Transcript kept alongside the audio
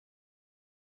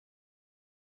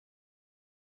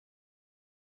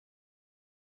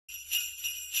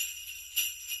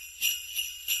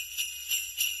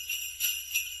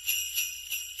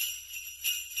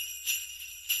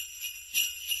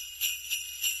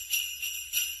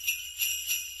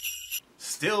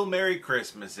Still Merry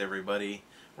Christmas, everybody.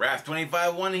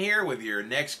 Wrath251 here with your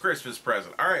next Christmas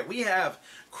present. Alright, we have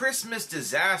Christmas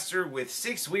Disaster with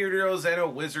 6 Weirdos and a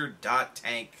Wizard.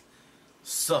 Tank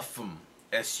Suffm.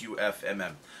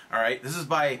 S-U-F-M-M. Alright, this is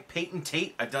by Peyton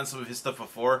Tate. I've done some of his stuff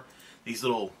before. These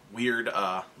little weird,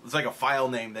 it's like a file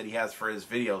name that he has for his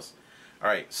videos.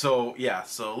 Alright, so yeah,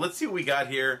 so let's see what we got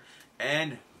here,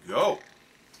 and go!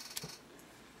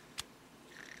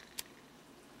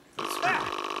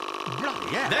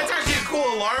 Yeah. That's actually a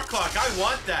cool alarm clock. I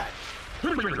want that.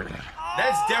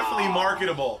 That's definitely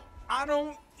marketable. I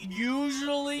don't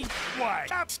usually. Why?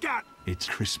 Scott. It's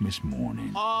Christmas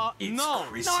morning. It's No,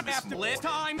 Christmas not after morning. this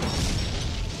time.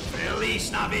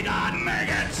 Feliz Navidad,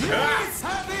 maggots! Ah!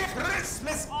 Happy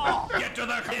Christmas! Oh. Get to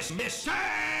the Christmas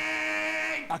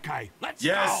tank! Okay, let's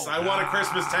Yes, go. I want a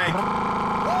Christmas tank.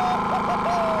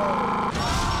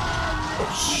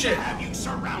 Oh, shit. Have you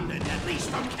surrounded, at least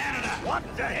from Canada? What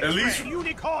the heck? At least-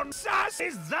 unicorn sauce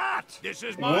is that? This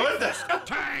is my What the- Christmas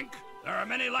tank! There are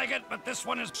many like it, but this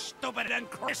one is stupid and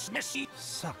Christmassy.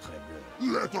 Sacre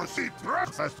bleu. Let us eat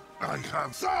breakfast. I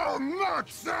have so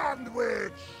much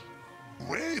sandwich.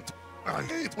 Wait, I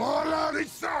ate all of the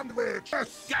sandwich. Damn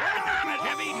it,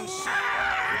 Heavy, you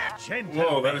son!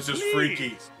 Whoa, that is just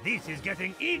freaky. This is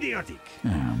getting idiotic. Oh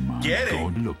my Get it.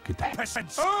 God, look at that.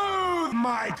 Presents. Oh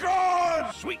my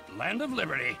God! Sweet land of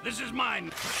liberty. This is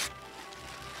mine.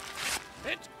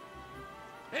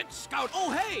 It's Scout.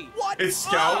 Oh, hey! What? It's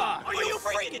Scout. Are you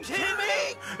freaking kidding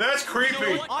me? That's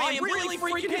creepy. I am really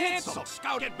freaking handsome.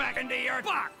 Scout, get back into your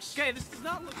box. Okay, this does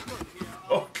not look good.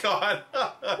 Oh, God.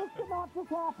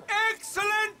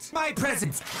 Excellent! My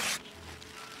presents.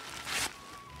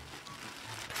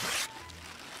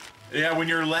 Yeah, when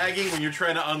you're lagging, when you're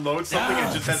trying to unload something,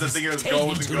 it just has a thing that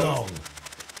goes and goes.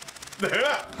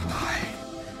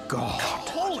 God.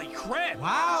 Holy crap!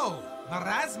 Wow!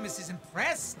 Erasmus is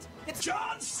impressed. It's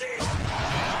John C.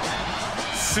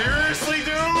 Seriously, dude?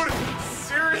 I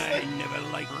Seriously? never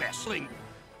liked wrestling.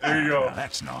 There you Now go.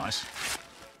 that's nice.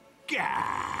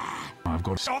 Gah! I've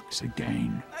got socks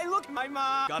again. Hey, look, my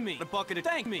mom got me a bucket of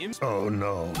tank memes. Oh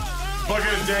no.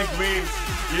 Bucket of dank memes.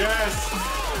 Yes.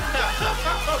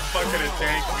 Bucket of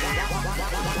dank memes.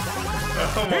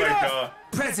 Oh my God.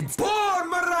 presents. Poor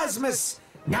Erasmus!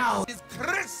 Now is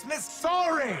Christmas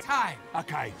story time.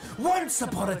 Okay. Once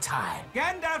upon a time,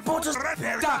 Gandalf bought a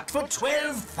duck for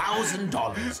 $12,000.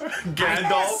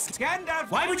 Gandalf?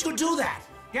 Gandalf, why would you do that?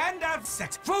 Gandalf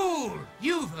said, "Fool,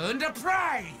 you've earned a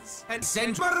prize," and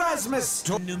sent Erasmus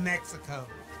to New Mexico.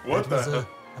 What It was the?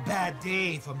 a bad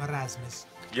day for Erasmus.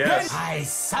 Yes. Then I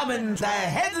summoned the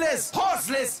headless,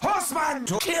 horseless horseman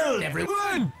to kill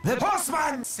everyone. The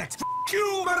horseman said, "F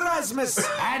you, Erasmus,"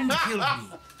 and killed me.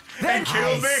 Then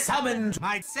killed I me? summoned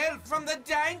myself from the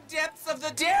dank depths of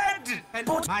the dead and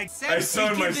put myself I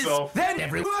summoned into this- myself. Then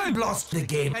everyone lost the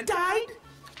game and died.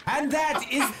 And that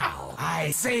is how I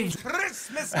saved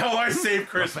Christmas. How I saved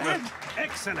Christmas.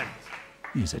 Excellent.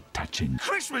 Here's a touching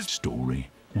Christmas story.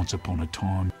 Once upon a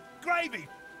time, gravy.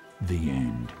 the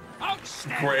end.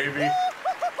 Outstanding. Gravy.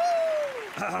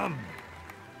 But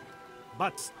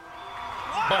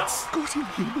Butts. Butts.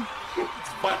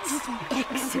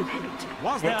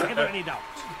 was there ever any doubt?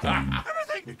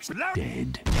 Everything.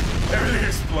 Dead. Everything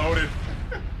exploded.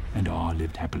 And I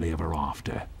lived happily ever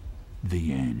after.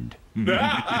 The end.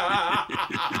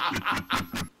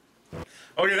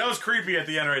 Okay, that was creepy at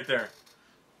the end right there.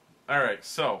 Alright,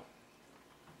 so.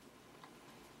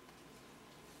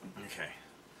 Okay.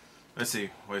 Let's see.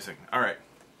 Wait a second. Alright.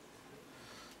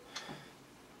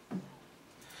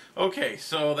 Okay,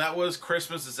 so that was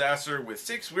Christmas Disaster with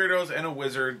 6 Weirdos and a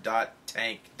Wizard.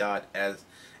 Tank.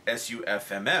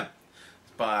 S-U-F-M-M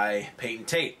by Peyton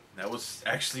Tate. That was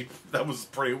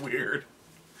pretty weird.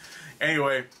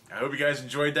 Anyway, I hope you guys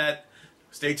enjoyed that.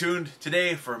 Stay tuned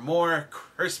today for more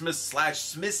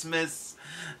Christmas/Smissmas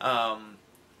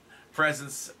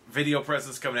presents, video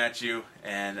presents coming at you.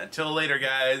 And until later,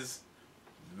 guys,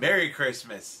 Merry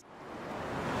Christmas.